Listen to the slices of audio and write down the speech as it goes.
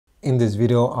In this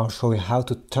video, I'll show you how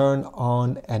to turn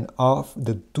on and off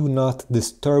the Do Not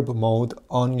Disturb mode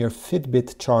on your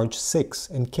Fitbit Charge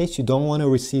 6 in case you don't want to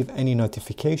receive any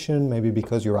notification, maybe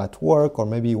because you're at work or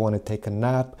maybe you want to take a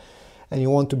nap and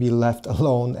you want to be left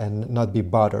alone and not be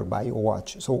bothered by your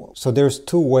watch. So there's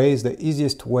two ways. The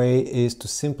easiest way is to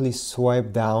simply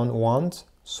swipe down once,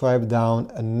 swipe down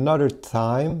another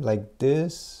time like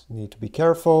this. You need to be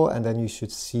careful, and then you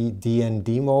should see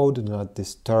DND mode, Do Not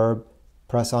Disturb.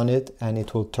 Press on it and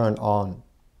it will turn on.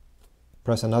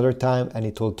 Press another time and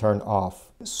it will turn off.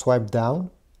 Swipe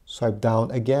down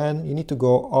again. You need to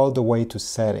go all the way to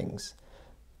settings.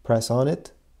 Press on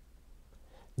it,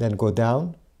 then go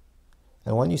down.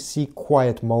 And when you see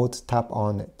quiet mode, tap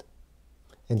on it.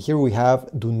 And here we have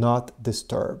Do Not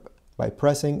Disturb. By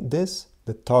pressing this,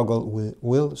 the toggle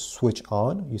will switch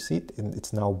on. You see it,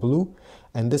 it's now blue.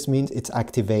 And this means it's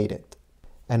activated.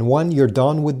 And when you're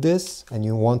done with this and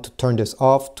you want to turn this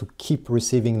off to keep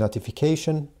receiving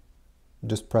notification,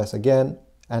 just press again,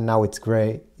 and now it's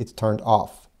gray, it's turned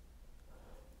off.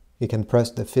 You can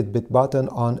press the Fitbit button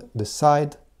on the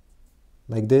side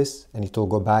like this, and it will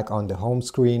go back on the home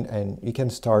screen, and you can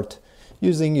start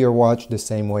using your watch the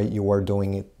same way you were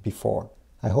doing it before.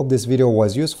 I hope this video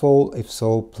was useful. If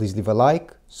so, please leave a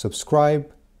like,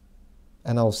 subscribe,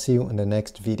 and I'll see you in the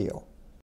next video.